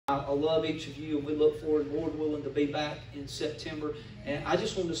I love each of you, and we look forward, Lord willing, to be back in September. And I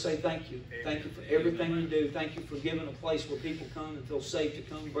just wanted to say thank you. Thank you for everything you do. Thank you for giving a place where people come and feel safe to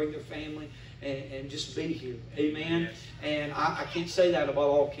come, bring their family, and just be here. Amen. And I can't say that about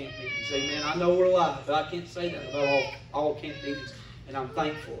all camp meetings. Amen. I know we're alive, but I can't say that about all camp meetings. And I'm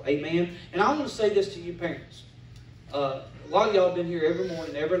thankful. Amen. And I want to say this to you parents. A lot of y'all have been here every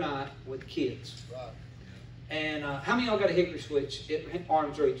morning, every night with kids. And how many of y'all got a hickory switch at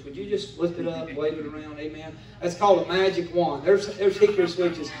arm's reach? Would you just lift it up, wave it around? Amen. That's called a magic wand. There's hickory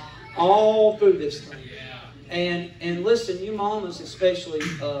switches all through this thing. And listen, you mamas especially,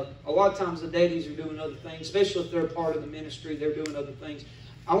 a lot of times the daddies are doing other things, especially if they're a part of the ministry, they're doing other things.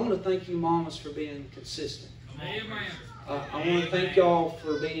 I want to thank you mamas for being consistent. Amen. I want to thank y'all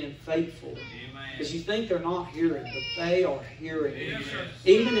for being faithful. Because you think they're not hearing, but they are hearing.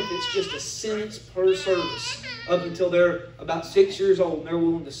 Even if it's just a sentence per service, up until they're about 6 years old and they're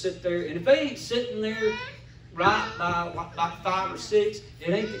willing to sit there. And if they ain't sitting there right by 5 or 6, it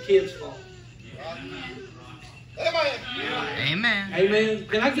ain't the kids' fault. Amen. Amen.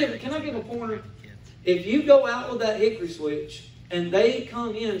 Can I give a pointer? If you go out with that hickory switch and they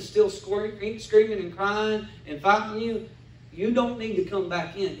come in still screaming and crying and fighting you, you don't need to come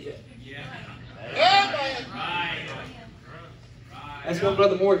back in yet. That's what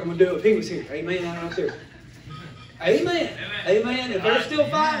Brother Morgan would do if he was here. Amen. Right there. Amen. Amen. If they're still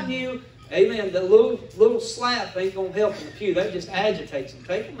fighting you, amen, the little slap ain't going to help in the pew. That just agitates them.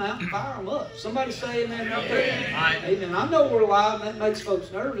 Take them out and fire them up. Somebody say amen right there. Amen. I know we're alive and that makes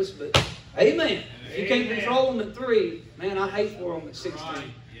folks nervous, but amen. If you can't control them at 3, man, I hate for them at 16.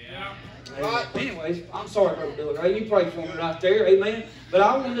 Amen. Anyways, I'm sorry, Brother Billy. You pray for me right there. Amen. But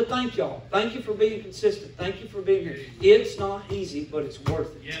I want to thank y'all. Thank you for being consistent. Thank you for being here. It's not easy, but it's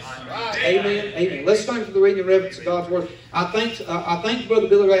worth it. Yes, amen. Amen. Let's stand for the reading and reverence of God's Word. I thank Brother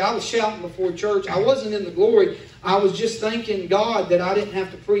Billy Ray. I was shouting before church. I wasn't in the glory. I was just thanking God that I didn't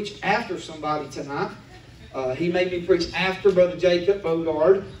have to preach after somebody tonight. He made me preach after Brother Jacob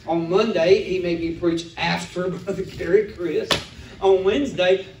Bogard. On Monday, he made me preach after Brother Gary Chris. On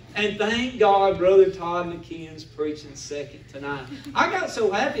Wednesday, and thank God Brother Todd McKeon's preaching second tonight. I got so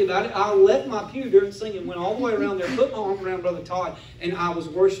happy about it, I left my pew during singing, went all the way around there, put my arm around Brother Todd, and I was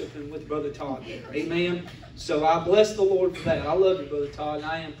worshiping with Brother Todd there. Amen. So I bless the Lord for that. I love you, Brother Todd, and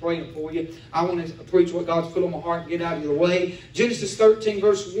I am praying for you. I want to preach what God's put on my heart and get out of your way. Genesis 13,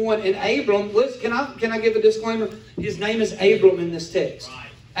 verse 1. And Abram, listen, can I give a disclaimer? His name is Abram in this text.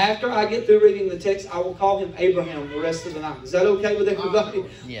 After I get through reading the text, I will call him Abraham the rest of the night. Is that okay with everybody?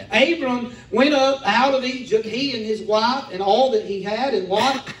 Yeah. Abram went up out of Egypt, he and his wife and all that he had, and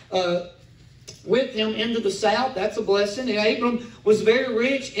Lot with him into the south. That's a blessing. And Abram was very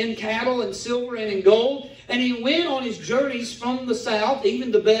rich in cattle and silver and in gold. And he went on his journeys from the south,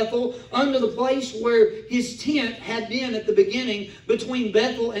 even to Bethel, unto the place where his tent had been at the beginning, between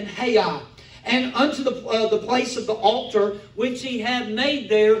Bethel and Hai, and unto the place of the altar which he had made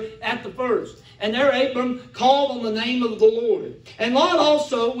there at the first. And there Abram called on the name of the Lord. And Lot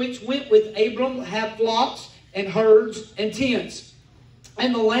also, which went with Abram, had flocks and herds and tents.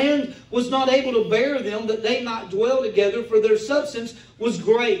 And the land was not able to bear them, that they might dwell together, for their substance was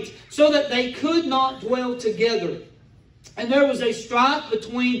great, so that they could not dwell together. And there was a strife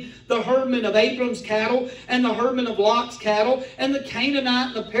between the herdmen of Abram's cattle and the herdmen of Lot's cattle. And the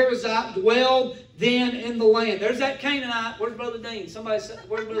Canaanite and the Perizzite dwelled then in the land. There's that Canaanite. Where's Brother Dean? Somebody say,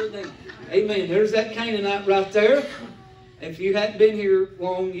 where's Brother Dean? Amen. There's that Canaanite right there. If you hadn't been here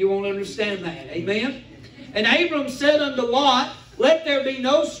long, you won't understand that. Amen. And Abram said unto Lot, let there be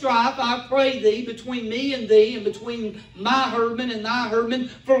no strife, I pray thee, between me and thee, and between my herdmen and thy herdmen,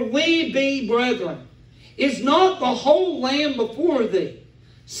 for we be brethren. Is not the whole land before thee?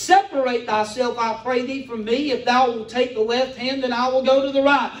 Separate thyself, I pray thee, from me. If thou wilt take the left hand, then I will go to the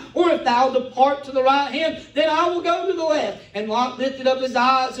right. Or if thou depart to the right hand, then I will go to the left. And Lot lifted up his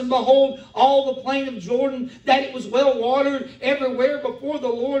eyes, and behold, all the plain of Jordan, that it was well watered everywhere before the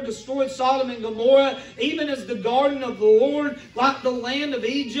Lord destroyed Sodom and Gomorrah, even as the garden of the Lord, like the land of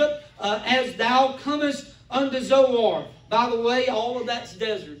Egypt, as thou comest unto Zoar. By the way, all of that's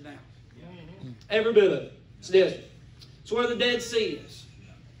desert now. Every bit of it. It's desert. It's where the Dead Sea is.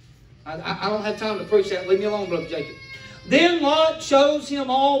 I don't have time to preach that. Leave me alone, Brother Jacob. Then Lot shows him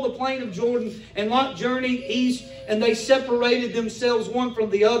all the plain of Jordan, and Lot journeyed east, and they separated themselves one from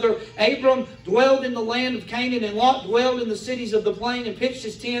the other. Abram dwelled in the land of Canaan, and Lot dwelled in the cities of the plain, and pitched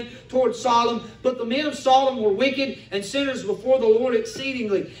his tent toward Sodom. But the men of Sodom were wicked and sinners before the Lord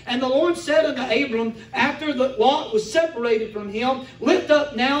exceedingly. And the Lord said unto Abram, after that Lot was separated from him, Lift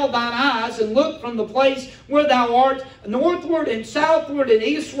up now thine eyes, and look from the place where thou art, northward and southward and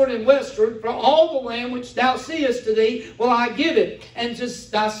eastward and westward, for all the land which thou seest to thee will I give it, and to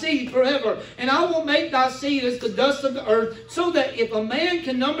thy seed forever. And I will make thy seed as the dust of the earth, so that if a man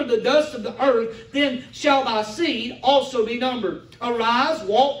can number the dust of the earth, then shall thy seed also be numbered. Arise,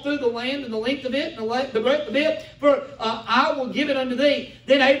 walk through the land and the length of it, and the breadth of it, for I will give it unto thee.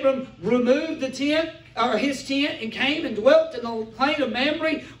 Then Abram removed his tent, and came and dwelt in the plain of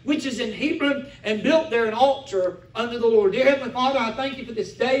Mamre, which is in Hebron, and built there an altar unto the Lord. Dear Heavenly Father, I thank you for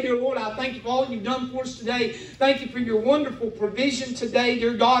this day, dear Lord. I thank you for all you've done for us today. Thank you for your wonderful provision today,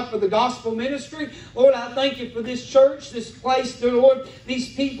 dear God, for the gospel ministry. Lord, I thank you for this church, this place, dear Lord,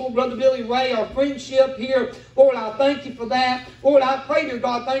 these people, Brother Billy Ray, our friendship here. Lord, I thank you for that. Lord, I pray, dear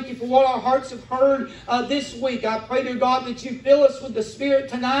God, thank you for what our hearts have heard this week. I pray, dear God, that you fill us with the Spirit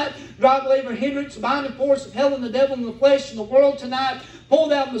tonight. Drive labor, hindrance, bind and force of hell and the devil and the flesh and the world tonight. Pull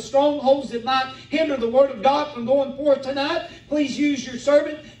down the strongholds that might hinder the Word of God from going forth tonight. Please use your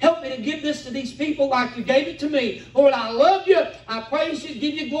servant. Help me to give this to these people like you gave it to me. Lord, I love you. I praise you.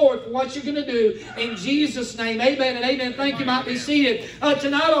 Give you glory for what you're going to do. In Jesus' name, amen and amen. Thank you. Might be seated.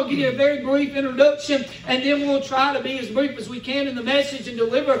 Tonight I'll give you a very brief introduction, and then we'll try to be as brief as we can in the message and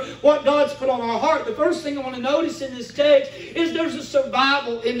deliver what God's put on our heart. The first thing I want to notice in this text is there's a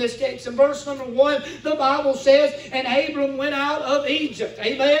survival in this text. In verse number 1, the Bible says, and Abram went out of Egypt.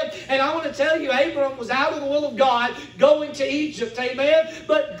 Amen. And I want to tell you, Abram was out of the will of God going to Egypt. Amen.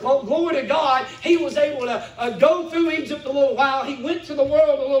 But glory to God, he was able to go through Egypt a little while. He went to the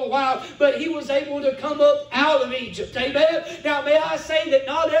world a little while, but he was able to come up out of Egypt. Amen. Now, may I say that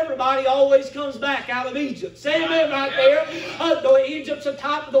not everybody always comes back out of Egypt. Say amen right there. Though Egypt's the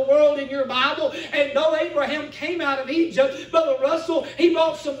top of the world in your Bible, and though Abraham came out of Egypt, Brother Russell, he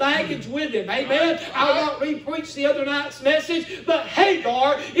brought some baggage with him. Amen. I won't re-preach the other night's message, but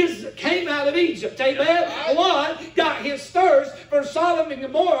Hagar came out of Egypt. Amen. Lot got his thirst for Sodom and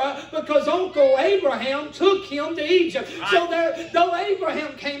Gomorrah because Uncle Abraham took him to Egypt. So though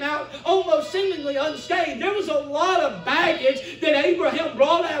Abraham came out almost seemingly unscathed, there was a lot of baggage that Abraham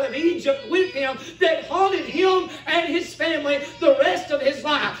brought out of Egypt with him that haunted him and his family the rest of his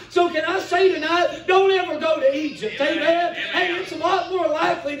life. So can I say tonight, don't ever go to Egypt. Amen. And it's a lot more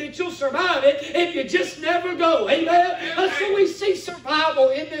likely that you'll survive it if you just never go. Amen. So we see survival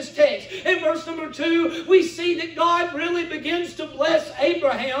in this text. In verse number 2, we see that God really begins to bless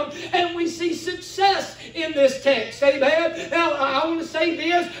Abraham, and we see success in this text. Amen. Now, I want to say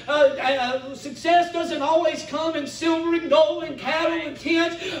this. Success doesn't always come in silver and gold and cattle and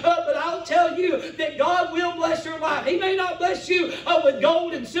tents, but I'll tell you that God will bless your life. He may not bless you with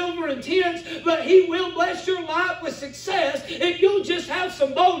gold and silver and tents, but He will bless your life with success if you'll just have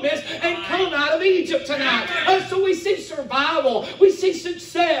some boldness and come out of Egypt tonight. So we see survival. We see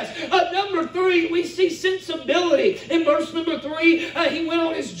success. Number 3, we see sensibility. In verse number 3, he went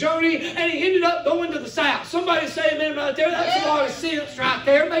on his journey and he ended up going to the south. Somebody say amen right there. That's a lot of sense right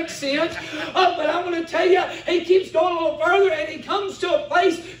there. Makes sense. But I'm going to tell you, he keeps going a little further and he comes to a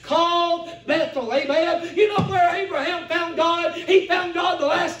place called Bethel. Amen. You know where Abraham found God? He found God the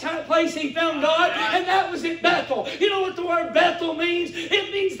last place he found God, and that was in Bethel. You know what the word Bethel means?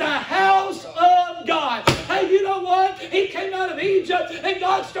 It means the house of God. Hey, you know what? He came out of Egypt and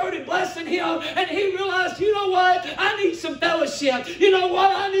God started blessing him, and he realized, you know what? I need some fellowship. You know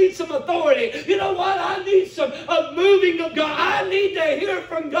what? I need some authority. You know what? I need some moving of God. I need to hear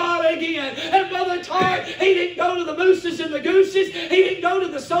from God again. And Brother Todd, he didn't go to the mooses and the gooses. He didn't go to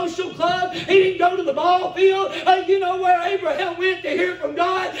the social club. He didn't go to the ball field. You know where Abraham went to hear from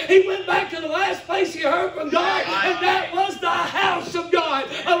God? He went back to the last place he heard from God, and that was the house of God.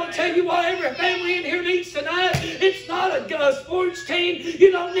 I will tell you what every family in here needs tonight. It's not a sports team.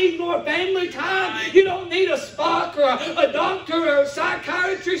 You don't need more family time. You don't need a Spock or a doctor or a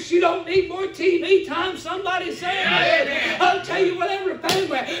psychiatrist. You don't need more TV time. Somebody say amen. I'll tell you what, every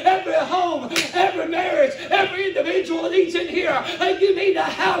family, every home, every marriage, every individual needs in here. You need the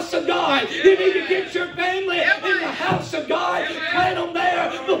house of God. You need to get your family in the house of God. Plant them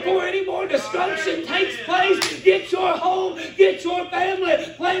there before any more destruction takes place. Get your home, get your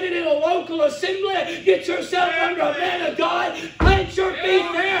family planted in a local assembly. Get yourself under a man of God. Plant your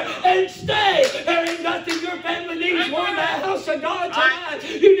feet there and stay. There ain't nothing your family needs more than the house of God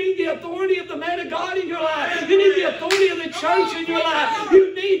tonight. You need the authority of the man of God in your life. You need the authority of church in your life.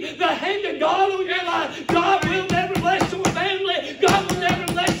 You need the hand of God on your life. God will never bless your family. God will never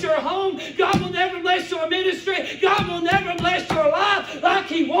bless your home. God will never bless your ministry. God will never bless your life like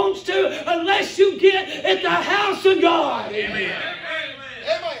He wants to unless you get at the house of God. Amen.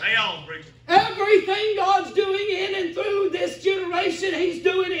 Everything God's doing in and through this generation, He's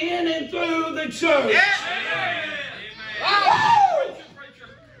doing in and through the church. Amen.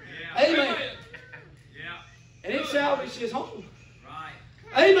 Amen. And it salvaged his home.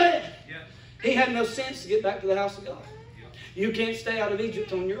 Amen. He had no sense to get back to the house of God. You can't stay out of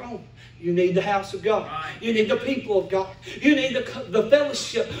Egypt on your own. You need the house of God. You need the people of God. You need the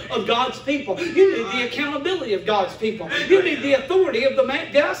fellowship of God's people. You need the accountability of God's people. You need the authority of the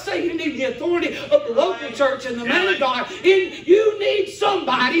man. Did I say you need the authority of the local church and the man of God? You need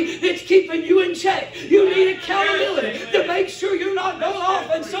somebody that's keeping you in check. You need accountability to make sure you're not going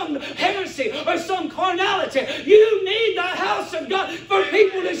off in some heresy or some carnality. You need the house of God for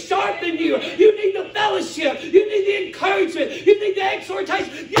people to sharpen you. You need the fellowship. You need the encouragement. You need the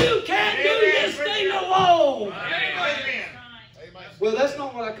exhortation. You can't do this thing alone. Amen. Well, that's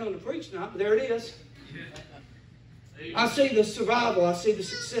not what I come to preach tonight, but there it is. I see the survival. I see the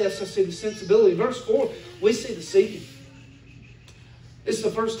success. I see the sensibility. Verse 4, we see the seeking. This is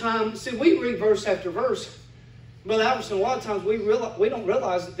the first time. See, we read verse after verse. Brother Alberson, a lot of times we don't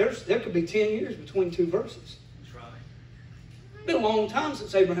realize that there could be 10 years between two verses. That's right. It's been a long time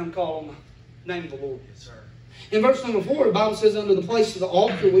since Abraham called on the name of the Lord. Yes, sir. In verse number 4, the Bible says, under the place of the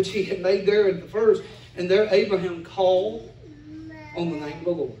altar which he had made there at the first, and there Abraham called on the name of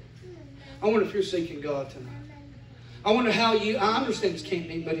the Lord. I wonder if you're seeking God tonight. I wonder how I understand this can't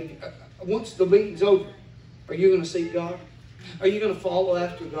be, but once the meeting's over, are you going to seek God? Are you going to follow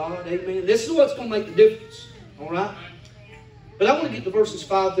after God? Amen. This is what's going to make the difference. All right? But I want to get to verses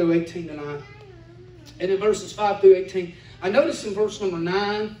 5 through 18 tonight. And in verses 5 through 18, I notice in verse number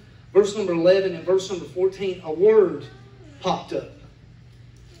 9, verse number 11 and verse number 14, a word popped up.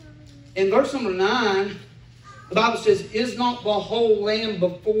 In verse number 9, the Bible says, is not the whole land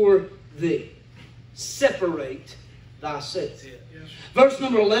before thee? Separate thyself. Verse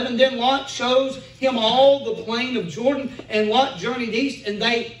number 11, then Lot shows him all the plain of Jordan, and Lot journeyed east, and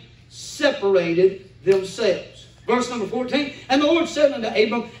they separated themselves. Verse number 14, and the Lord said unto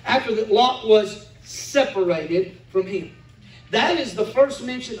Abram, after that Lot was separated from him. That is the first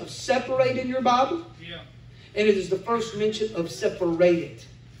mention of separate in your Bible. Yeah. And it is the first mention of separated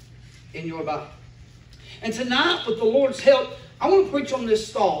in your Bible. And tonight, with the Lord's help, I want to preach on this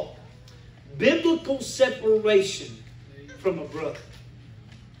thought. Biblical separation from a brother.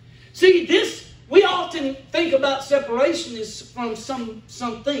 See, we often think about separation as from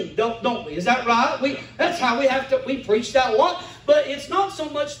something, don't we? Is that right? That's how we preach that a lot. But it's not so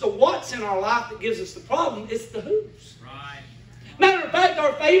much the what's in our life that gives us the problem, it's the who's. Right. Matter of fact,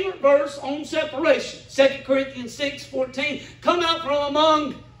 our favorite verse on separation, 2 Corinthians 6:14, come out from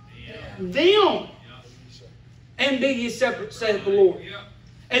among them and be ye separate, saith the Lord.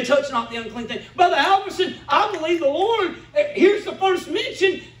 And touch not the unclean thing. Brother Alberson, I believe the Lord, here's the first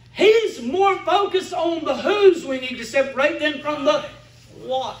mention, He's more focused on the who's we need to separate than from the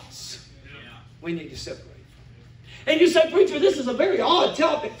what's we need to separate. And you say, preacher, this is a very odd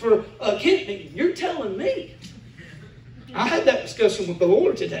topic for a camp meeting. You're telling me. I had that discussion with the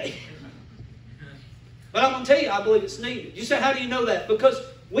Lord today. But I'm going to tell you, I believe it's needed. You say, how do you know that? Because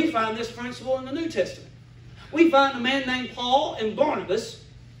we find this principle in the New Testament. We find a man named Paul and Barnabas,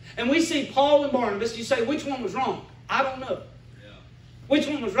 and we see Paul and Barnabas. You say, which one was wrong? I don't know. Which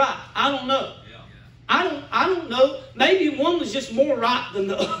one was right? I don't know. I don't know. Maybe one was just more right than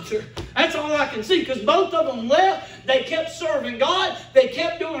the other. That's all I can see. Because both of them left. They kept serving God. They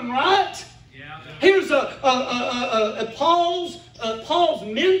kept doing right. Here's Paul's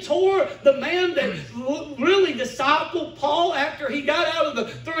mentor, the man that really discipled Paul after he got out of the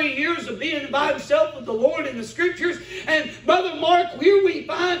 3 years of being by himself with the Lord in the Scriptures. And Brother Mark, here we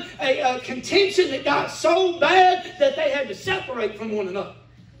find a contention that got so bad that they had to separate from one another.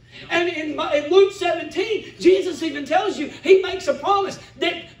 And in Luke 17, Jesus even tells you, He makes a promise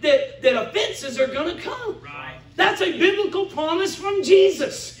that offenses are going to come. Right. That's a biblical promise from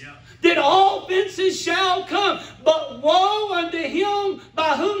Jesus. Yeah. That all offenses shall come. But woe unto him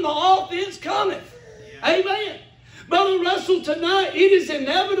by whom the offense cometh. Yeah. Amen. Brother Russell, tonight it is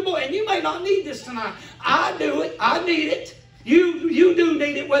inevitable, and you may not need this tonight. I do it. I need it. You do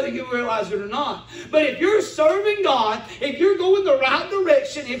need it whether you realize it or not. But if you're serving God, if you're going the right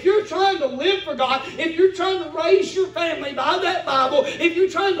direction, if you're trying to live for God, if you're trying to raise your family by that Bible, if you're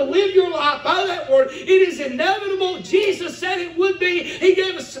trying to live your life by that Word, it is inevitable. Jesus said it would be. He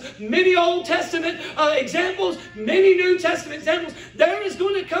gave us many Old Testament examples, many New Testament examples. There is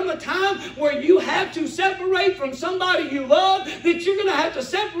going to come a time where you have to separate from somebody you love, that you're going to have to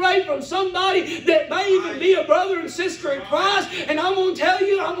separate from somebody that may even be a brother and sister in Christ. And I'm going to tell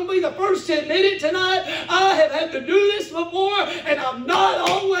you, I'm going to be the first to admit it tonight. I have had to do this before, and I've not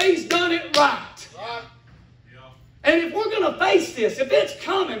always done it right. And if we're going to face this, if it's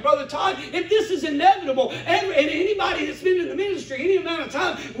coming, Brother Todd, if this is inevitable, and anybody that's been in the ministry any amount of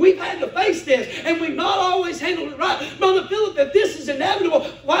time, we've had to face this, and we've not always handled it right. Brother Philip, if this is inevitable,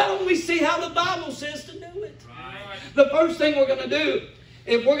 why don't we see how the Bible says to do it? Right. The first thing we're going to do,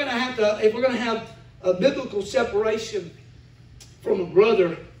 if we're going to have a biblical separation from a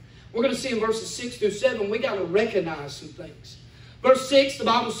brother, we're going to see in verses 6 through 7, we got to recognize some things. Verse 6, the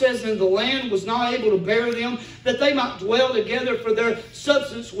Bible says, and the land was not able to bear them, that they might dwell together, for their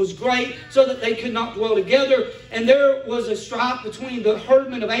substance was great, so that they could not dwell together. And there was a strife between the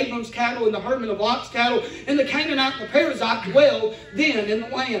herdmen of Abram's cattle and the herdmen of Lot's cattle, and the Canaanite and the Perizzite dwelled then in the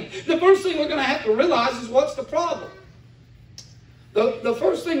land. The first thing we're going to have to realize is what's the problem. The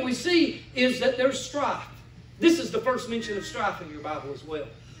first thing we see is that there's strife. This is the first mention of strife in your Bible as well.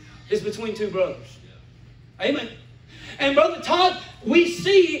 It's between two brothers. Amen. And Brother Todd, we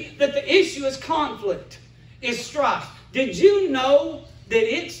see that the issue is conflict, is strife. Did you know that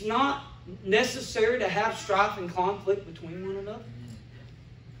it's not necessary to have strife and conflict between one another?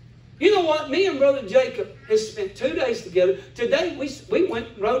 You know what? Me and Brother Jacob has spent 2 days together. Today we went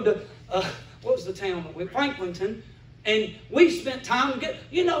and rode to, what was the town that we went? Franklinton. And we spent time together.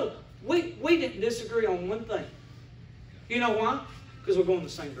 You know, we didn't disagree on one thing. You know why? Because we're going the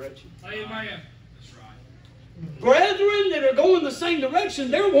same direction. Amen. Brethren that are going the same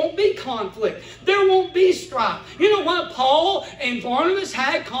direction, there won't be conflict. There won't be strife. You know why Paul and Barnabas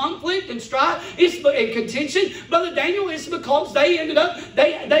had conflict and strife and contention? Brother Daniel, it's because they ended up,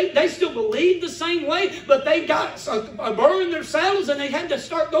 they still believed the same way, but they got a burr in their saddles and they had to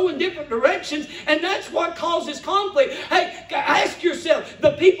start going different directions, and that's what causes conflict. Hey, ask yourself,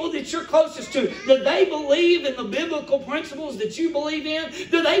 the people that you're closest to, do they believe in the biblical principles that you believe in?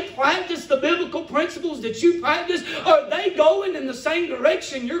 Do they practice the biblical principles that you practice? Are they going in the same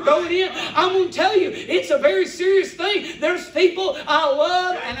direction you're going in? I'm going to tell you, it's a very serious thing. There's people I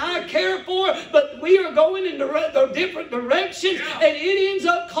love and I care for, but we are going in different directions, and it ends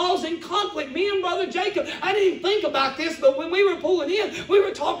up causing conflict. Me and Brother Jacob, I didn't even think about this, but when we were pulling in, we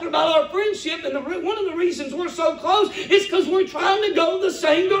were talking about our friendship, and one of the reasons we're so close is because we're trying to go the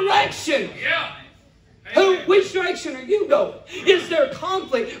same direction. Yeah. Which direction are you going? Is there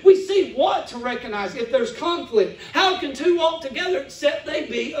conflict? We see what to recognize if there's conflict. How can two walk together except they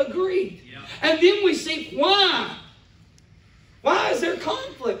be agreed? Yeah. And then we see why. Why is there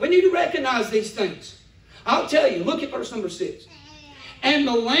conflict? We need to recognize these things. I'll tell you. Look at verse number 6. And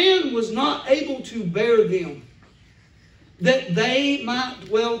the land was not able to bear them, that they might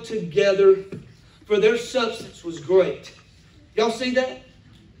dwell together, for their substance was great. Y'all see that?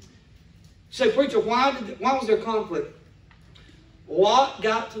 Say, preacher, why was there conflict? Lot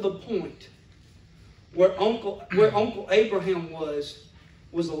got to the point where Uncle Abraham was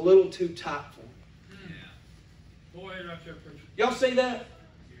a little too tight for him. Yeah. Boy, right there, preacher. Y'all see that?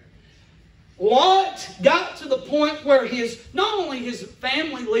 Lot got to the point where not only his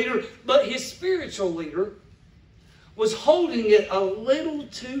family leader, but his spiritual leader was holding it a little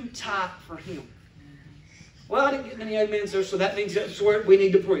too tight for him. Well, I didn't get many amens there, so that means that's where we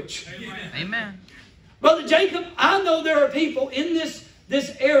need to preach. Amen. Brother Jacob, I know there are people in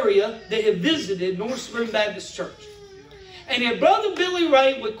this area that have visited North Spring Baptist Church. And if Brother Billy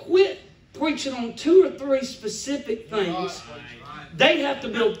Ray would quit preaching on 2 or 3 specific things, they'd have to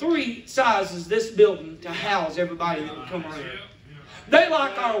build 3 sizes this building to house everybody that would come around. They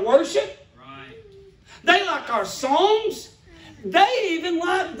like our worship. They like our songs. They even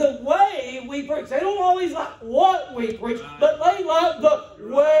like the way we preach. They don't always like what we preach, but they like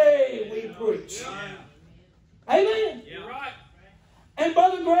the way we preach. Amen. Yeah, right. And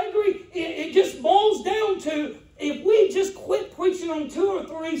Brother Gregory, it just boils down to, if we just quit preaching on 2 or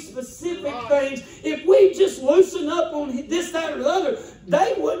 3 specific things, if we just loosen up on this, that, or the other,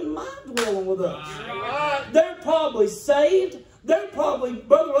 they wouldn't mind dwelling with us. Right. They're probably saved. They're probably,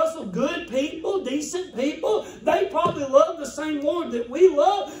 Brother Russell, good people, decent people. They probably love the same Lord that we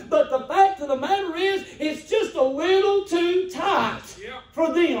love. But the fact of the matter is, it's just a little too tight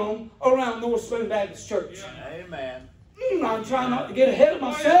for them around North Spring Baptist Church. Amen. I I'm trying not to get ahead of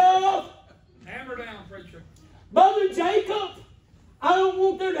myself. Hammer down, preacher. Brother Jacob, I don't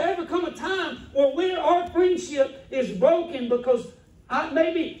want there to ever come a time where our friendship is broken because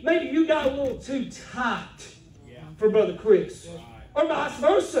maybe you got a little too tight for Brother Chris. Or vice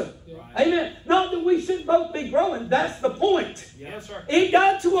versa. Right. Amen. Not that we should both be growing. That's the point. Yes, sir. It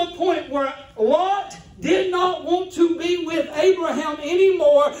got to a point where Lot did not want to be with Abraham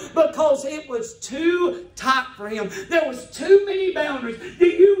anymore because it was too tight for him. There was too many boundaries. Do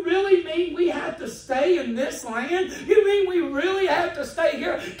you really mean we have to stay in this land? You mean we really have to stay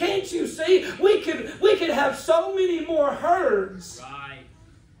here? Can't you see? We could have so many more herds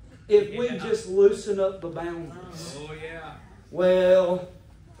if we just loosen up the boundaries. Oh, yeah. Well,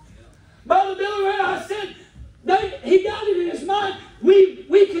 Brother Billy Ray, I said, he got it in his mind. We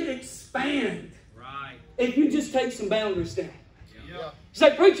could expand. Right. If you just take some boundaries down. Yeah. You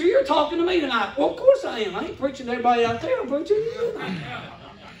say, preacher, you're talking to me tonight. Well, of course I am. I ain't preaching to everybody out there. I'm preaching to you tonight.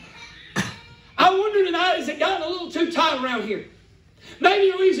 I wonder tonight, has it gotten a little too tight around here? Maybe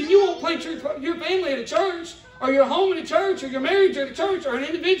the reason you won't plant your family at a church, or your home at a church, or your marriage at a church, or an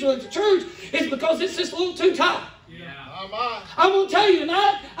individual at a church, is because it's just a little too tight. I'm going to tell you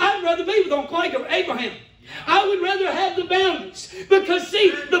tonight, I'd rather be with Uncle Abraham. I would rather have the boundaries. Because, see,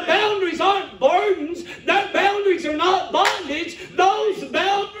 the boundaries aren't burdens. That boundaries are not bondage. Those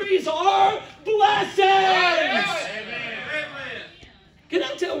boundaries are blessings. Can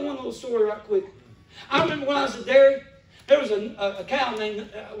I tell one little story right quick? I remember when I was at dairy, there was a cow named,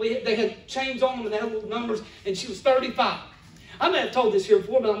 they had chains on them and they had little numbers, and she was 35. I may have told this here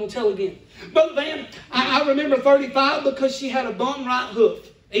before, but I'm going to tell again. Brother Van, I remember 35 because she had a bum right hoof.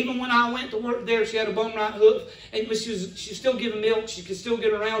 Even when I went to work there, she had a bum right hoof. And she was still giving milk. She could still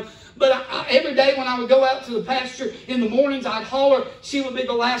get around. But every day when I would go out to the pasture in the mornings, I'd holler. She would be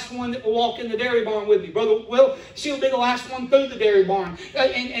the last one that would walk in the dairy barn with me. Brother Will, she would be the last one through the dairy barn.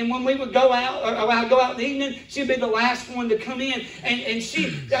 And when we would go out, or I'd go out in the evening, she'd be the last one to come in.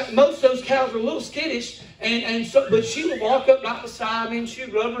 And most of those cows were a little skittish. But she would walk up right beside me, and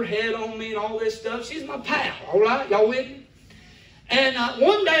she'd rub her head on me and all this stuff. She's my pal, all right? Y'all with me? And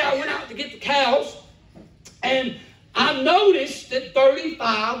one day I went out to get the cows, and I noticed that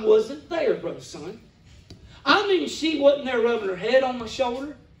 35 wasn't there, Brother Son. I mean, she wasn't there rubbing her head on my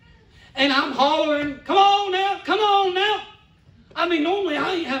shoulder. And I'm hollering, come on now, come on now. I mean, normally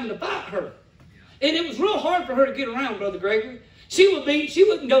I ain't having to fight her. And it was real hard for her to get around, Brother Gregory. She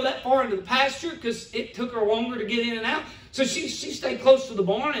wouldn't go that far into the pasture because it took her longer to get in and out. So she stayed close to the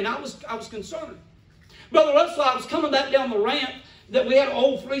barn, and I was concerned. Brother Russell, I was coming back down the ramp. That we had an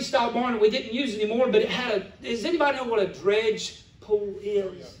old freestyle barn that we didn't use anymore, but it had does anybody know what a dredge pool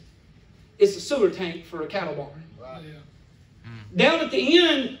is? Yeah. It's a sewer tank for a cattle barn. Right. Yeah. Down at the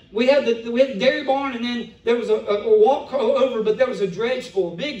end, we had the dairy barn, and then there was a walk over, but there was a dredge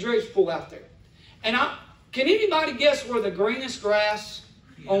pool, a big dredge pool out there. And can anybody guess where the greenest grass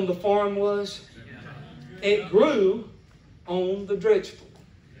on the farm was? It grew on the dredge pool.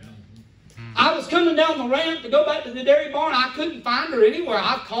 I was coming down the ramp to go back to the dairy barn. I couldn't find her anywhere.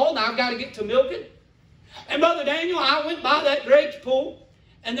 I've called. I've got to get to milking. And Brother Daniel, I went by that dredge pool,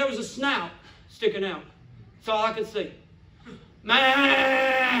 and there was a snout sticking out. That's all I could see.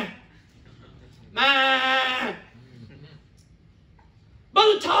 Ma! Ma!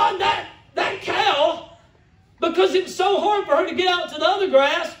 Brother Todd, that cow, because it was so hard for her to get out to the other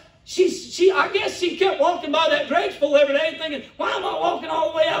grass, I guess she kept walking by that dredge pool every day thinking, why am I walking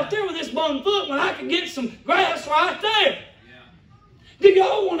all the way out there with this bum foot when I can get some grass right there? Yeah. Do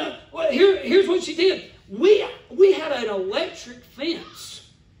y'all want to, well, here's what she did. We had an electric fence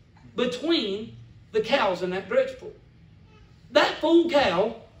between the cows and that dredge pool. That fool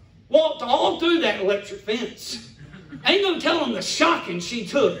cow walked all through that electric fence. Ain't no telling the shocking she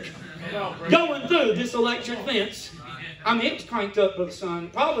took going through this electric fence. I mean, it was cranked up, Brother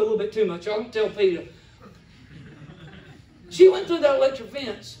Son. Probably a little bit too much. I don't tell Peter. She went through that electric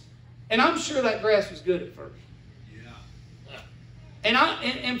fence, and I'm sure that grass was good at first. Yeah.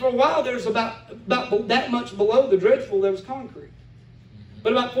 And for a while, there's about that much below the dredge pool, there was concrete.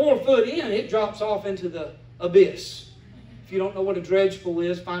 But about 4 foot in, it drops off into the abyss. If you don't know what a dredge pool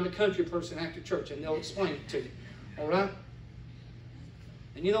is, find a country person after church, and they'll explain it to you. All right?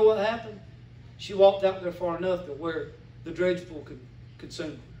 And you know what happened? She walked out there far enough to where the dredge pool could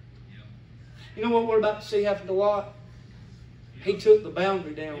consume them. Yep. You know what we're about to see happen to Lot? Yep. He took the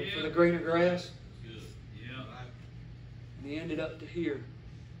boundary down for the greener grass. Good. Yep. And he ended up to here.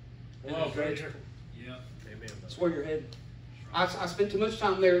 Well, dredge pool. Yep. Amen. That's where you're headed. I spent too much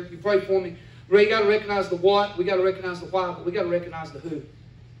time there. You pray for me. Ray, you got to recognize the what. We got to recognize the why, but we got to recognize the who.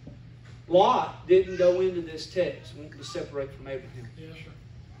 Lot didn't go into this text wanting to separate from Abraham. Yes, sir.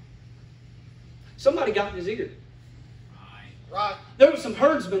 Somebody got in his ear. Right. There were some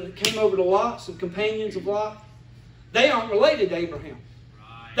herdsmen that came over to Lot, some companions of Lot. They aren't related to Abraham.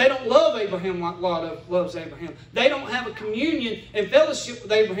 They don't love Abraham like Lot loves Abraham. They don't have a communion and fellowship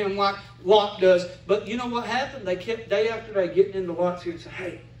with Abraham like Lot does. But you know what happened? They kept day after day getting into Lot's ear and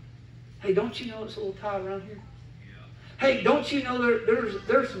saying, hey, don't you know it's a little tight around here? Hey, don't you know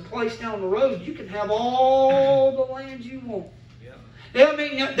there's some place down the road you can have all the land you want? Yeah. I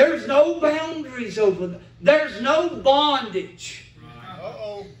mean, there's no boundaries over there. There's no bondage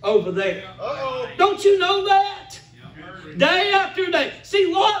over there. Don't you know that? Day after day.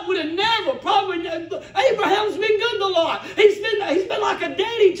 See, Lot would have never Abraham's been good to Lot. He's been like a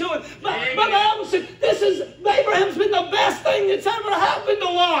daddy to him. But I would say, Abraham's been the best thing that's ever happened to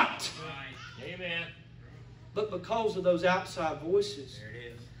Lot. Amen. But because of those outside voices,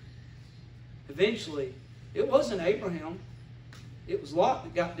 eventually, it wasn't Abraham. It was Lot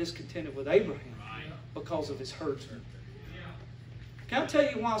that got discontented with Abraham because of his herdsmen. Can I tell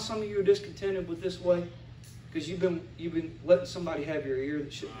you why some of you are discontented with this way? Because you've been letting somebody have your ear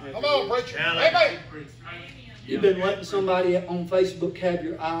that shouldn't have. Come on, preacher. Amen. You've been letting somebody on Facebook have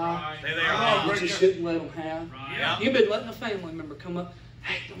your eye that you shouldn't let them have. You've been letting a family member come up.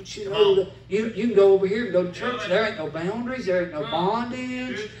 Hey, don't you know that you can go over here and go to church? There ain't no boundaries. There ain't no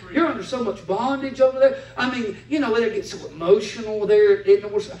bondage. You're under so much bondage over there. I mean, you know, they get so emotional there.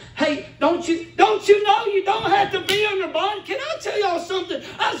 Hey, don't you know you don't have to be under bondage? Can I tell y'all something?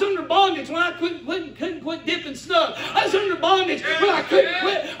 I was under bondage when I couldn't quit dipping stuff. I was under bondage when I couldn't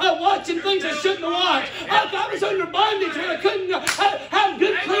quit watching things I shouldn't have watched. I was under bondage when I couldn't have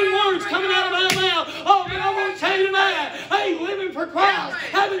good, clean words coming out of my mouth. Oh, but I want to tell you tonight, hey, living for Christ.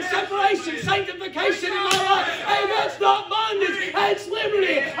 Having separation, sanctification in my life. Hey, that's not bondage. That's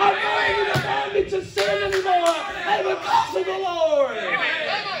liberty. I'm not in the bondage of sin anymore. Hey, because of the Lord.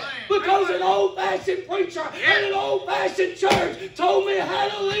 Because an old-fashioned preacher and an old-fashioned church told me how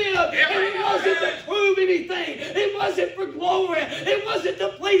to live. And it wasn't to prove anything. It wasn't for glory. It wasn't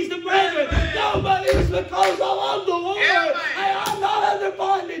to please the brethren. No, but it was because I love the Lord. Hey, I'm not under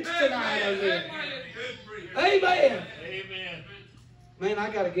bondage tonight. Amen. Amen. Man,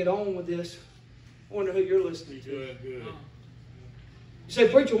 I got to get on with this. I wonder who you're listening to. Good. You say,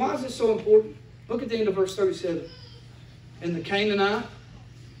 preacher, why is this so important? Look at the end of verse 37. And the Canaanite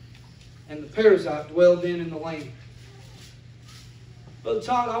and the Perizzite dwelled then in the land. Brother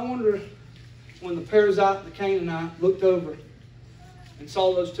Todd, I wonder when the Perizzite and the Canaanite looked over and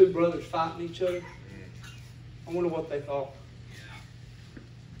saw those two brothers fighting each other, I wonder what they thought.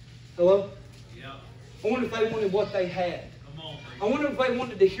 Hello? I wonder if they wanted what they had. I wonder if they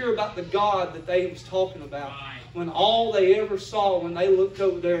wanted to hear about the God that they was talking about when all they ever saw when they looked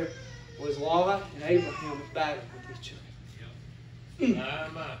over there was Lot and Abraham battling with each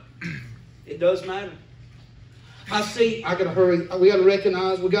other. It does matter. I got to hurry. We got to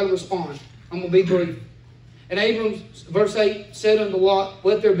recognize. We got to respond. I'm going to be brief. And Abram, verse 8, said unto Lot,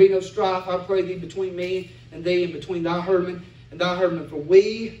 let there be no strife, I pray thee, between me and thee, and between thy herdmen and thy herdmen, for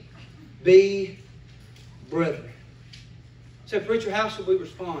we be brethren. Said, preacher, how should we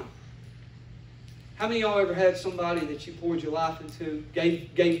respond? How many of y'all ever had somebody that you poured your life into,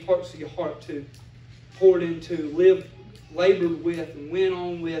 gave parts of your heart to, poured into, labored with, and went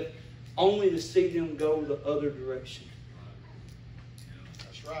on with, only to see them go the other direction?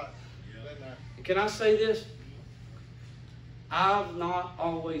 That's right. And can I say this? I've not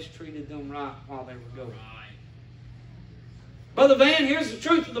always treated them right while they were going. Brother Van, here's the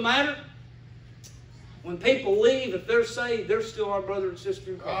truth of the matter. When people leave, if they're saved, they're still our brother and sister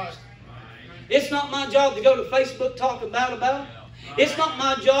in Christ. It's not my job to go to Facebook talking bad about them. It's not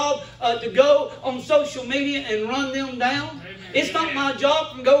my job to go on social media and run them down. It's not my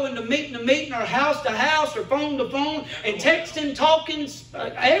job from going to meeting to meeting or house to house or phone to phone and texting, talking,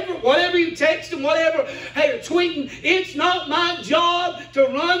 whatever you texting, whatever, hey, or tweeting. It's not my job to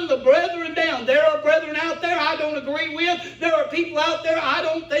run the brethren down. There are brethren out there I don't agree with. There are people out there I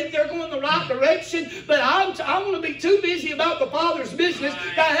don't think they're going the right direction. But I want to be too busy about the Father's business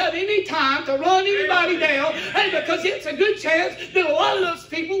to have any time to run anybody down. Hey, because it's a good chance that a lot of those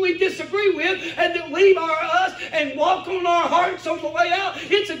people we disagree with and that leave us and walk on our hearts on the way out,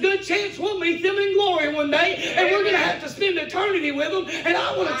 it's a good chance we'll meet them in glory one day, and we're going to have to spend eternity with them, and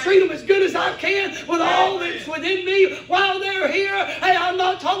I want to treat them as good as I can with all that's within me while they're here. Hey, I'm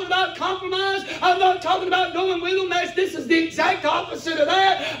not talking about compromise. I'm not talking about going with them. This is the exact opposite of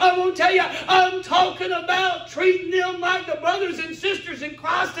that. I want to tell you, I'm talking about treating them like the brothers and sisters in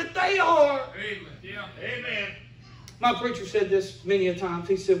Christ that they are. Amen. Yeah. Amen. My preacher said this many a times.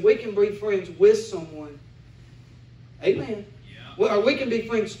 He said, we can be friends with someone. Amen. Well, or we can be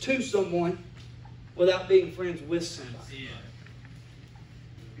friends to someone without being friends with somebody.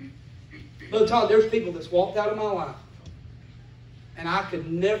 Brother Todd, there's people that's walked out of my life. And I could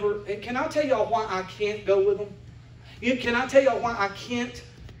never... And can I tell y'all why I can't go with them? Can I tell y'all why I can't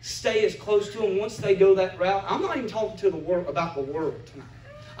stay as close to them once they go that route? I'm not even talking to the world about the world tonight.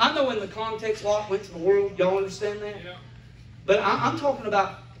 I know in the context Lot went to the world. Y'all understand that? Yeah. But I'm talking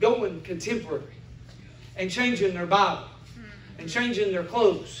about going contemporary and changing their Bible and changing their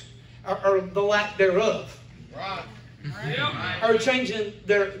clothes or the lack thereof. Right. Or changing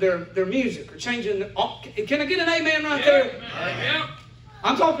their music or changing... Can I get an amen right there? Yeah.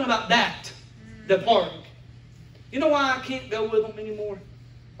 I'm talking about that departing. You know why I can't go with them anymore?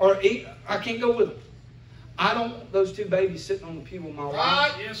 Or I can't go with them. I don't want those two babies sitting on the pew with my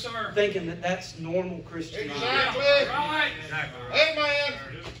wife. Yes, sir. Thinking that that's normal Christian life. Exactly. Right. Amen.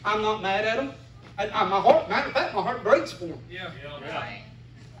 I'm not mad at them. Matter of fact, my heart breaks for them. Yeah.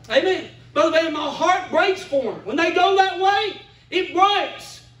 Amen. Brother man, my heart breaks for them. When they go that way, it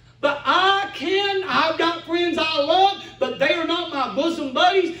breaks. But I've got friends I love, but they are not my bosom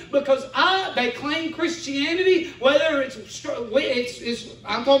buddies because they claim Christianity, whether it's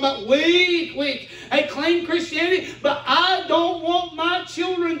I'm talking about weak. They claim Christianity, but I don't want my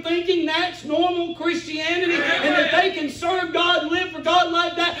children thinking that's normal Christianity and that they can serve God and live for God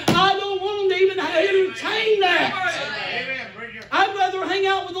like that. I don't want them to even entertain that. I'd rather hang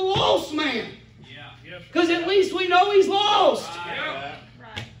out with a lost man because at least we know he's lost.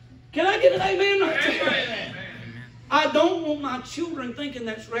 Can I get an amen right there? I don't want my children thinking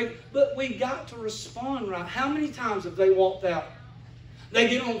that's right, but we got to respond right. How many times have they walked out? They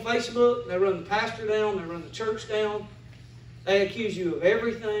get on Facebook, they run the pastor down, they run the church down, they accuse you of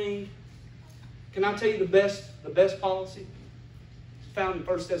everything. Can I tell you the best policy? It's found in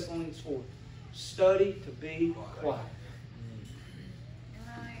 1 Thessalonians 4. Study to be quiet.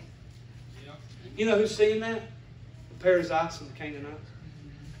 You know who's seeing that? The Perizzites and the Canaanites.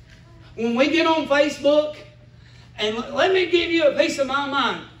 When we get on Facebook, and let me give you a piece of my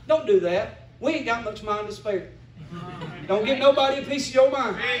mind. Don't do that. We ain't got much mind to spare. Don't give nobody a piece of your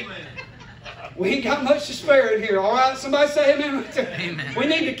mind. We ain't got much to spare in here, all right? Somebody say amen right there. Amen. We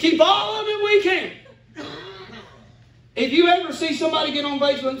need to keep all of it we can. If you ever see somebody get on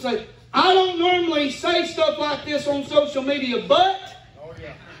Facebook and say, I don't normally say stuff like this on social media, but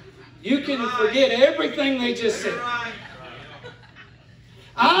you can forget everything they just said.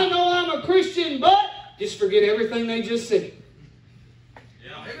 I know I'm a Christian, but just forget everything they just said.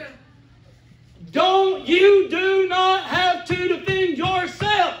 You do not have to defend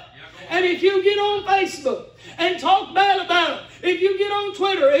yourself. And if you get on Facebook and talk bad about it, if you get on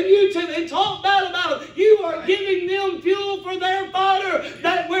Twitter and YouTube and talk bad about it, you are giving them fuel for their fire.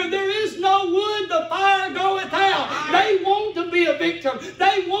 That where there is no wood, the fire goeth out. They want to be a victim.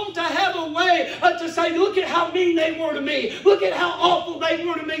 They want to have a way to say, look at how mean they were to me. Look at how awful they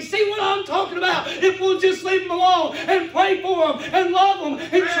were to me. See what I'm talking about? If we'll just leave them alone and pray for them and love them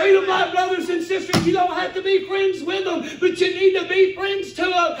and treat them like brothers and sisters, you don't have to be friends with them, but you need to be friends to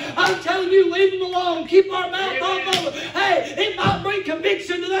them. I'm telling you, leave them alone. Keep our mouth off of them. Hey, it might bring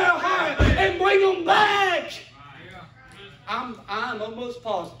conviction to their heart and bring them back. I'm almost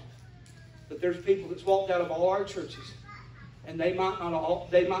positive that there's people that's walked out of all our churches, and they might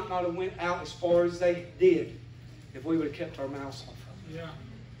not have went out as far as they did if we would have kept our mouths off of them.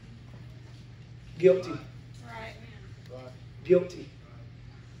 Guilty. Guilty.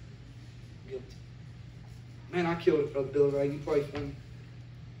 Man, I killed it, Brother Billy Ray. You pray for me.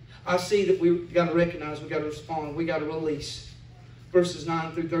 I see that we've got to recognize, we've got to respond, we've got to release. Verses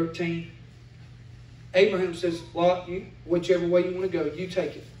 9 through 13. Abraham says, Lot, whichever way you want to go, you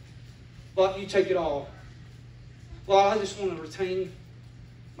take it. Lot, you take it all. Lot, I just want to retain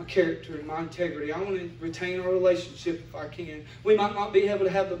my character and my integrity. I want to retain our relationship if I can. We might not be able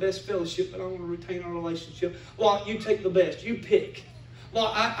to have the best fellowship, but I want to retain our relationship. Lot, you take the best. You pick.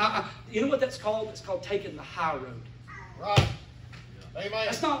 Lot, you know what that's called? It's called taking the high road. Right. Amen.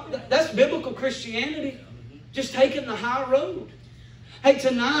 That's biblical Christianity. Just taking the high road. Hey,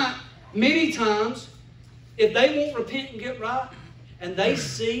 tonight, many times, if they won't repent and get right, and they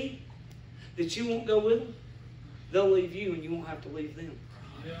see that you won't go with them, they'll leave you and you won't have to leave them.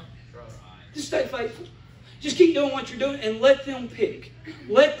 Just stay faithful. Just keep doing what you're doing and let them pick.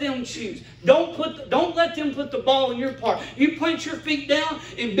 Let them choose. Don't let them put the ball in your part. You plant your feet down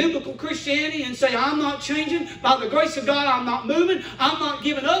in biblical Christianity and say, I'm not changing. By the grace of God, I'm not moving. I'm not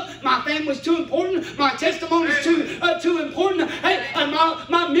giving up. My family's too important. My testimony's too important. Hey,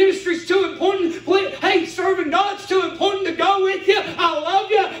 my ministry's too important. Hey, serving God's too important to go with you. I love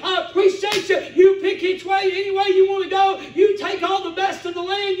you. I appreciate you. You pick each way, any way you want to go. You take all the best of the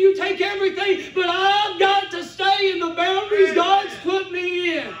land. You take everything. But I've got to stay in the boundaries God's put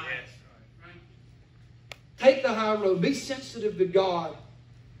me in. Take the high road. Be sensitive to God.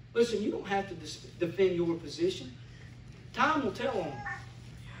 Listen, you don't have to defend your position. Time will tell on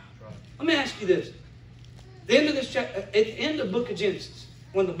you. Let me ask you this. At the end of this chapter, at the end of the book of Genesis,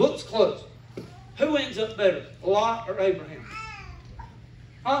 when the book's closed, who ends up better, Lot or Abraham?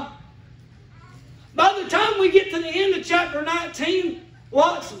 Huh? By the time we get to the end of chapter 19,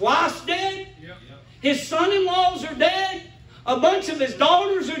 Lot's wife's dead. His son-in-laws are dead. A bunch of his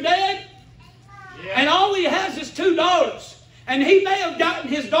daughters are dead. And all he has is 2 daughters. And he may have gotten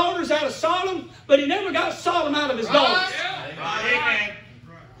his daughters out of Sodom, but he never got Sodom out of his daughters.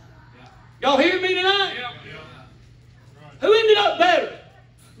 Y'all hear me tonight? Who ended up better?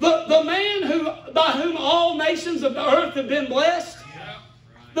 The man by whom all nations of the earth have been blessed?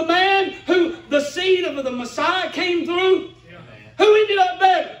 The man who the seed of the Messiah came through? Who ended up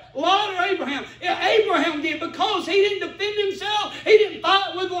better? Lot or Abraham? Yeah, Abraham did, because he didn't defend himself. He didn't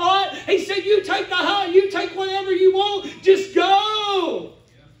fight with Lot. He said, you take the high, you take whatever you want. Just go.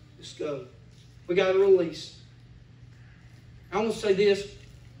 Just go. We got a release. I want to say this.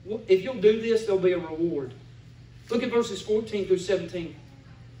 If you'll do this, there'll be a reward. Look at verses 14 through 17.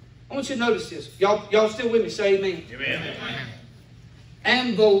 I want you to notice this. Y'all still with me? Say amen. Amen.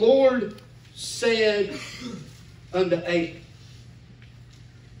 And the Lord said unto Abram.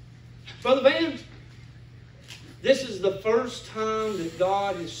 Brother Van, this is the first time that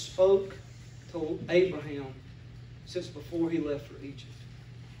God has spoke to Abraham since before he left for Egypt.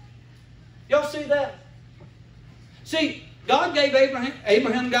 Y'all see that? See, God gave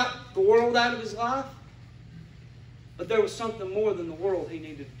Abraham got the world out of his life, but there was something more than the world he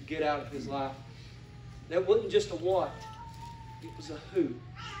needed to get out of his life. That wasn't just a what, it was a who.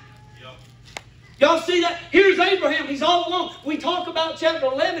 Y'all see that? Here's Abraham. He's all alone. We talk about chapter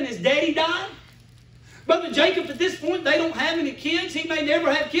 11. His daddy died. Brother Jacob, at this point, they don't have any kids. He may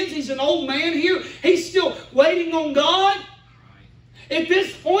never have kids. He's an old man here. He's still waiting on God. At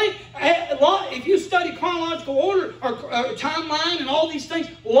this point, if you study chronological order or timeline and all these things,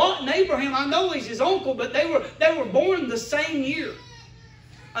 Lot and Abraham, I know he's his uncle, but they were born the same year.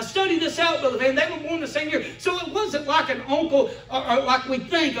 I studied this out, Brother Van. They were born the same year. So it wasn't like an uncle, or like we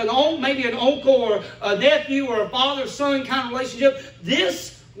think, maybe an uncle or a nephew or a father-son kind of relationship.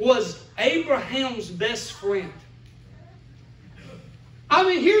 This was Abraham's best friend. I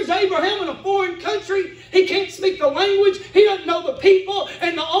mean, here's Abraham in a foreign country. He can't speak the language. He doesn't know the people.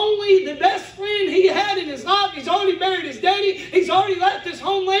 And the best friend he had in his life, he's already buried his daddy. He's already left his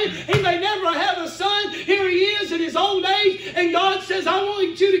homeland. He may never have a son. Here he is in his old age. And God says, I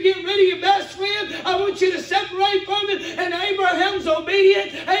want you to get rid of your best friend. I want you to separate from it. And Abraham's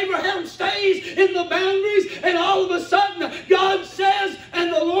obedient. Abraham stays in the boundaries. And all of a sudden, God says,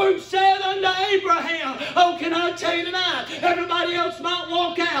 and the Lord said unto Abraham, oh, can I tell you tonight, everybody else might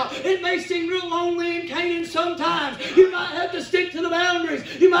walk out. It may seem real lonely in Canaan sometimes. You might have to stick to the boundaries.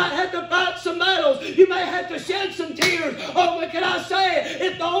 You might have to fight some battles. You may have to shed some tears. Oh, but can I say,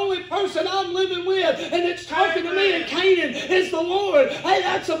 if the only person I'm living with and it's talking to me in Canaan is the Lord, hey,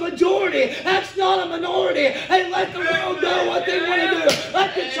 that's a majority. That's not a minority. Hey, let the world go what they want to do.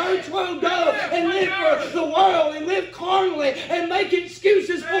 Let the church world go and live for the world and live carnally and make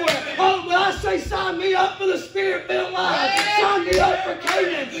excuses for it. Oh, but I say, sign me up for the Spirit-filled life. Sign me up for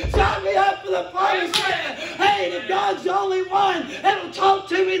Canaan. Sign me up for the promised land. Hey, if God's the only one that'll talk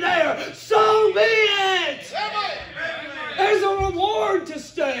to me there, so be it. There's a reward to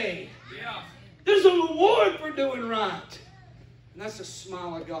stay. There's a reward for doing right. And that's a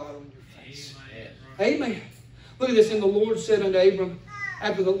smile of God on your face. Amen. Look at this. And the Lord said unto Abram,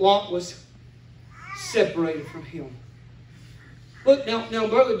 after the Lot was separated from him. Look, now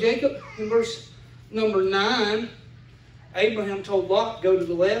Brother Jacob, in verse number 9, Abraham told Lot, go to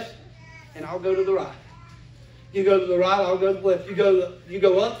the left, and I'll go to the right. You go to the right, I'll go to the left. You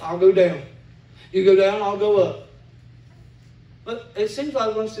go up, I'll go down. You go down, I'll go up. But it seems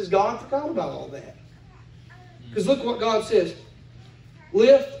like once says God forgot about all that. Because look what God says.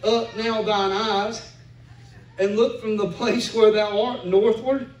 Lift up now thine eyes, and look from the place where thou art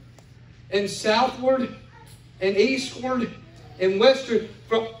northward, and southward, and eastward, and westward,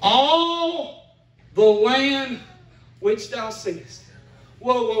 from all the land which thou seest.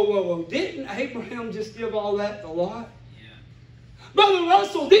 Whoa, whoa, whoa, whoa. Didn't Abraham just give all that to Lot? Brother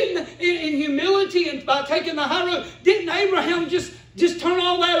Russell, didn't, in humility and by taking the high road, didn't Abraham just turn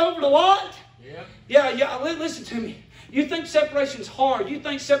all that over to Lot? Yeah, listen to me. You think separation's hard. You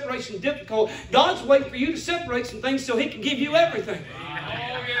think separation's difficult. God's waiting for you to separate some things so He can give you everything.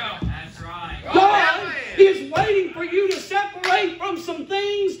 Oh, yeah. That's right. God is waiting for you to separate from some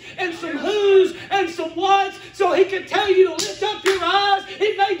things and some who's and some what's so He can tell you to lift up your eyes.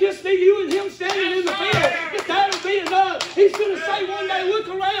 It may just be you and Him standing in the field, but that'll be enough. He's going to say one day, look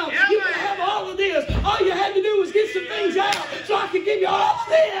around. You can have all of this. All you had to do was get some things out so I can give you all of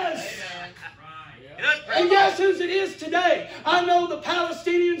this. And guess whose it is today? I know the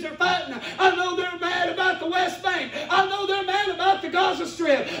Palestinians are fighting. I know they're mad about the West Bank. I know they're mad about the Gaza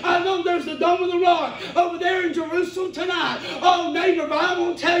Strip. I know there's the Dome of the Rock over there in Jerusalem tonight. Oh, neighbor, but I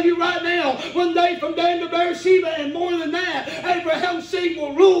won't tell you right now. One day from Dan to Beersheba and more than that, Abraham's seed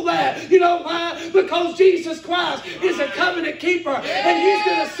will rule that. You know why? Because Jesus Christ is a covenant keeper. And He's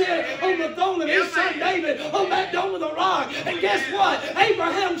going to sit on the throne of His son David on that Dome of the Rock. And guess what?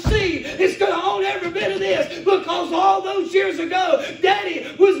 Abraham's seed is going to own every bit of this because all those years ago,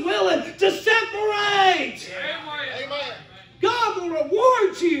 Daddy was willing to separate. Amen. God will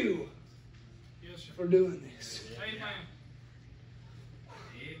reward you for doing this. Amen.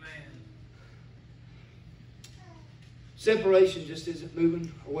 Separation just isn't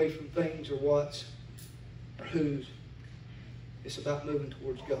moving away from things or what's or who's. It's about moving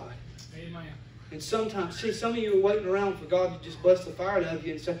towards God. Amen. And sometimes, see, some of you are waiting around for God to just bust the fire out of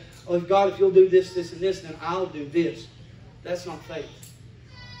you and say, oh, God, if you'll do this, this, and this, then I'll do this. That's not faith.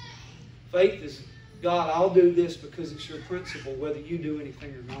 Faith is, God, I'll do this because it's your principle, whether you do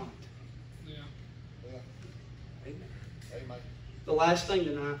anything or not. Yeah. Amen. Amen. The last thing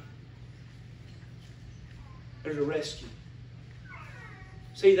tonight, there's a rescue.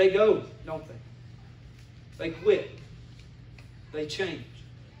 See, they go, don't they? They quit. They change.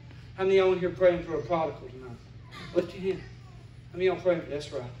 How many of y'all in here praying for a prodigal tonight? Lift your hand. How many of y'all praying?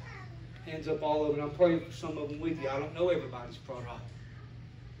 That's right. Hands up all over. And I'm praying for some of them with you. I don't know everybody's prodigal.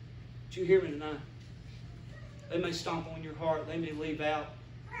 But you hear me tonight? They may stomp on your heart. They may leave out.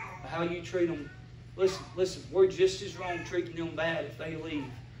 But how you treat them. Listen. We're just as wrong treating them bad if they leave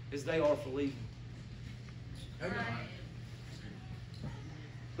as they are for leaving.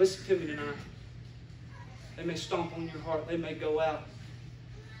 Listen to me tonight. They may stomp on your heart. They may go out.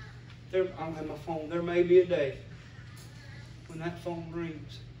 I don't have my phone. There may be a day when that phone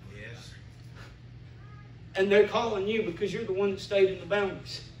rings. Yes. And they're calling you because you're the one that stayed in the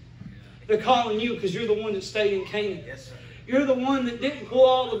boundaries. They're calling you because you're the one that stayed in Canaan. Yes, sir. You're the one that didn't pull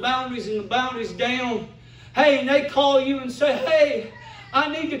all the boundaries and the boundaries down. Hey, and they call you and say, hey, I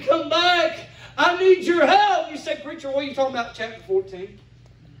need to come back. I need your help. You say, preacher, what are you talking about? Chapter 14.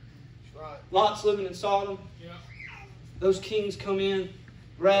 That's right. Lot's living in Sodom. Yeah. Those kings come in,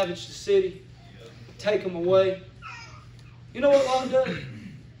 ravage the city, take them away. You know what Lot does?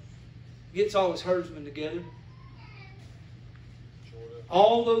 Gets all his herdsmen together.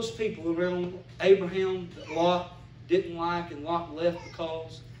 All those people around Abraham that Lot didn't like and Lot left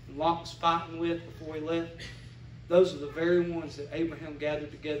because and Lot was fighting with before he left, those are the very ones that Abraham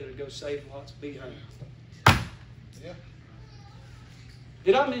gathered together to go save Lot's behind. Yeah.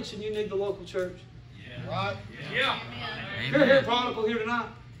 Did I mention you need the local church? Yeah. Right. Yeah. If you're here prodigal here tonight,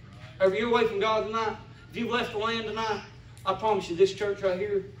 or if you're away from God tonight, if you've left the land tonight, I promise you this church right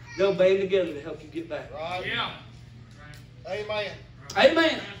here, they'll band together to help you get back. Right. Yeah. Amen.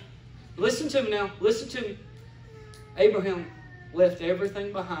 Amen. Listen to me now. Listen to me. Abraham left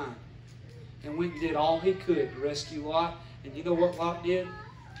everything behind and went and did all he could to rescue Lot. And you know what Lot did?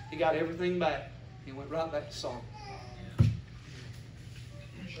 He got everything back. He went right back to Sodom.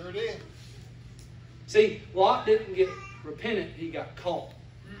 Sure did. See, Lot didn't get repentant. He got caught.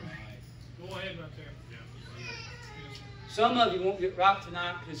 Go ahead right there. Some of you won't get right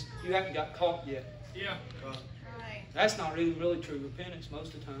tonight because you haven't got caught yet. Yeah. That's not really true repentance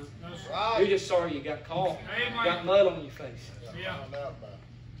most of the time. No, sir. Right. You're just sorry you got caught. Amen. Got mud on your face. Yeah. Find out about it.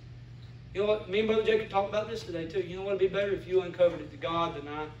 You know what? Me and Brother Jacob talked about this today too. You know what would be better if you uncovered it to God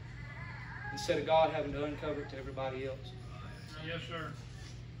tonight instead of God having to uncover it to everybody else. Yes, sir.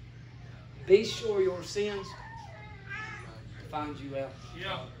 Be sure your sins find you out.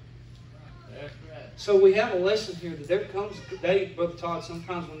 Yeah. So we have a lesson here that there comes a day, Brother Todd,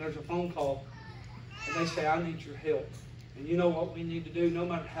 sometimes when there's a phone call and they say, I need your help. And you know what we need to do no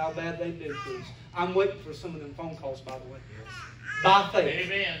matter how bad they've been to us. I'm waiting for some of them phone calls, by the way. By faith.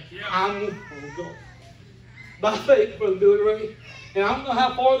 Amen. Yeah. I'm going to go. By faith, Brother Billy Ray. And I don't know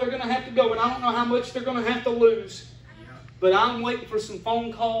how far they're going to have to go, and I don't know how much they're going to have to lose. But I'm waiting for some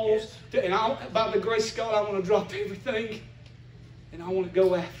phone calls. By the grace of God, I want to drop everything. And I want to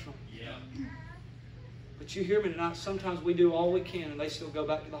go after them. Yeah. But you hear me tonight, sometimes we do all we can, and they still go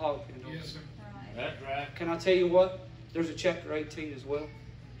back to the hog pen. Yes, sir. That's right. Can I tell you what? There's a chapter 18 as well.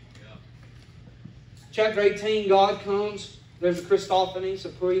 Yeah. Chapter 18, God comes. There's a Christophanies, a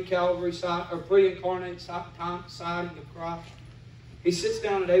pre-Calvary side, or pre-incarnate sighting of Christ. He sits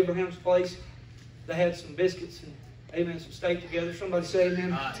down at Abraham's place. They had some biscuits and amen, some steak together. Somebody say amen.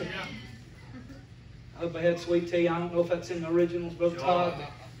 Yeah. I hope I had sweet tea. I don't know if that's in the originals, Brother Todd. But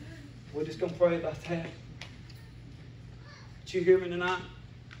we're just going to pray about that. Did you hear me tonight?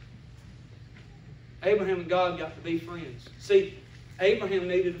 Abraham and God got to be friends. See, Abraham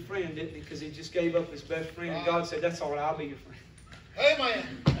needed a friend, didn't he? Because he just gave up his best friend. And God said, that's all right, I'll be your friend. Amen.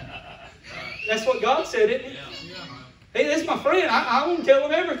 That's what God said, didn't he? Yeah. Hey, that's my friend. I want to tell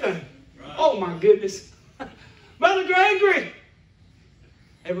him everything. Right. Oh, my goodness. Brother Gregory.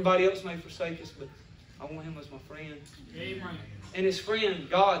 Everybody else may forsake us, but I want him as my friend. Amen. And his friend,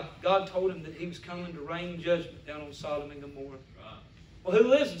 God told him that he was coming to rain judgment down on Sodom and Gomorrah. Right. Well, who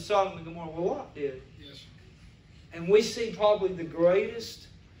lives in Sodom and Gomorrah? Well, Lot did. Yes. And we see probably the greatest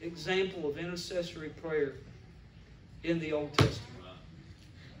example of intercessory prayer in the Old Testament.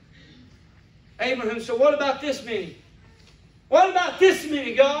 Right. Abraham said, what about this many? What about this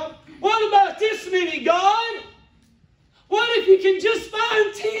many, God? What about this many, God? What if you can just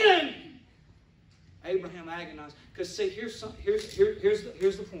find 10? Abraham agonized. Because see, here's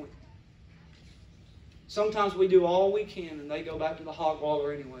the point. Sometimes we do all we can and they go back to the hog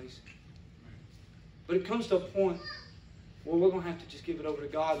waller anyways. But it comes to a point where we're going to have to just give it over to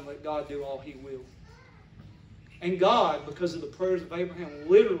God and let God do all He will. And God, because of the prayers of Abraham,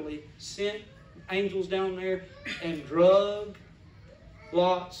 literally sent angels down there and drug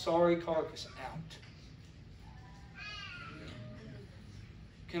Lot's sorry carcass out.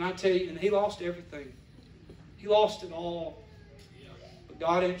 Can I tell you, and he lost everything. He lost it all. But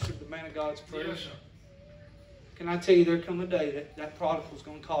God answered the man of God's prayers. Yes, can I tell you, there come a day that prodigal's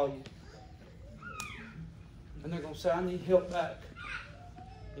going to call you. And they're going to say, I need help back.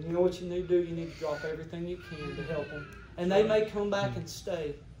 And you know what you need to do? You need to drop everything you can to help them. And they may come back and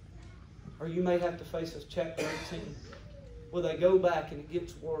stay. Or you may have to face us chapter 18. Where they go back and it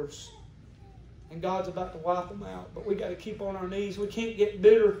gets worse. And God's about to wipe them out. But we got to keep on our knees. We can't get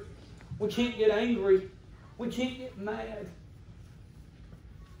bitter. We can't get angry. We can't get mad.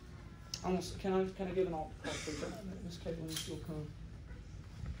 Can I give an altar call, please? Miss Caitlin, if you'll come.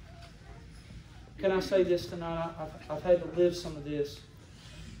 Can I say this tonight? I've had to live some of this.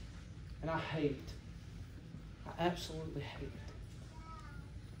 And I hate it. I absolutely hate it.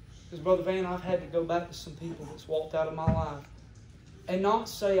 Because, Brother Van, I've had to go back to some people that's walked out of my life and not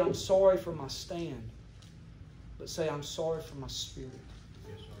say I'm sorry for my stand, but say I'm sorry for my spirit.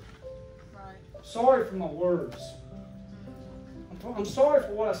 Yes, sir. Right. Sorry for my words. I'm sorry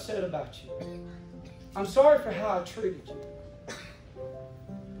for what I said about you. I'm sorry for how I treated you.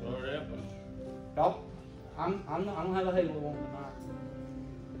 Lord help us. No, I don't have a halo on tonight.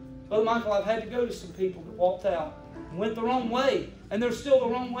 Brother Michael, I've had to go to some people that walked out and went the wrong way. And they're still the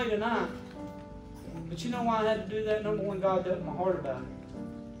wrong way tonight. But you know why I had to do that? Number one, God dealt in my heart about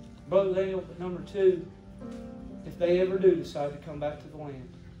it. Brother Daniel, but number two, if they ever do decide to come back to the land,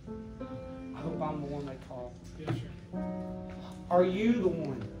 I hope I'm the one they call. Yes, sir. Are you the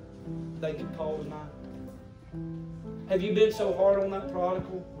one they could call tonight? Have you been so hard on that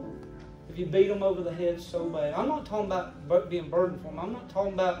prodigal? Have you beat them over the head so bad? I'm not talking about being burdened for them. I'm not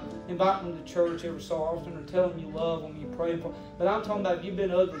talking about inviting them to church every so often or telling them you love them, you pray for them. But I'm talking about you've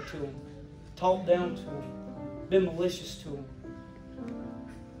been ugly to them, talked down to them, been malicious to them.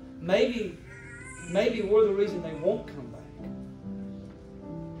 Maybe we're the reason they won't come back.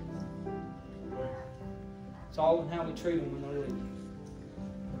 It's all in how we treat them when they're leaving.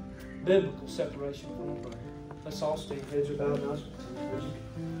 Biblical separation from the prayer. Let's all stand. Heads are bowed and eyes closed.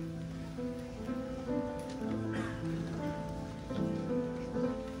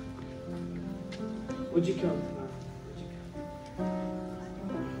 Would you come tonight? Would you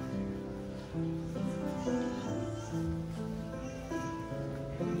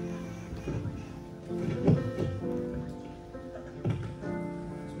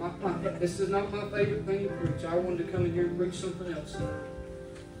come? This is not my favorite thing to preach. I wanted to come in here and preach something else.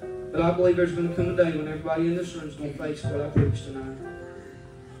 But I believe there's going to come a day when everybody in this room is going to face what I preached tonight.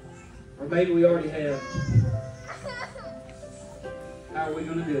 Or maybe we already have. How are we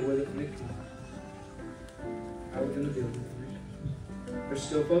going to deal with it, Nick? How are we going to deal with it? There's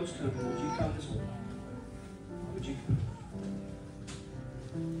still folks coming. Would you come as well? Would you come?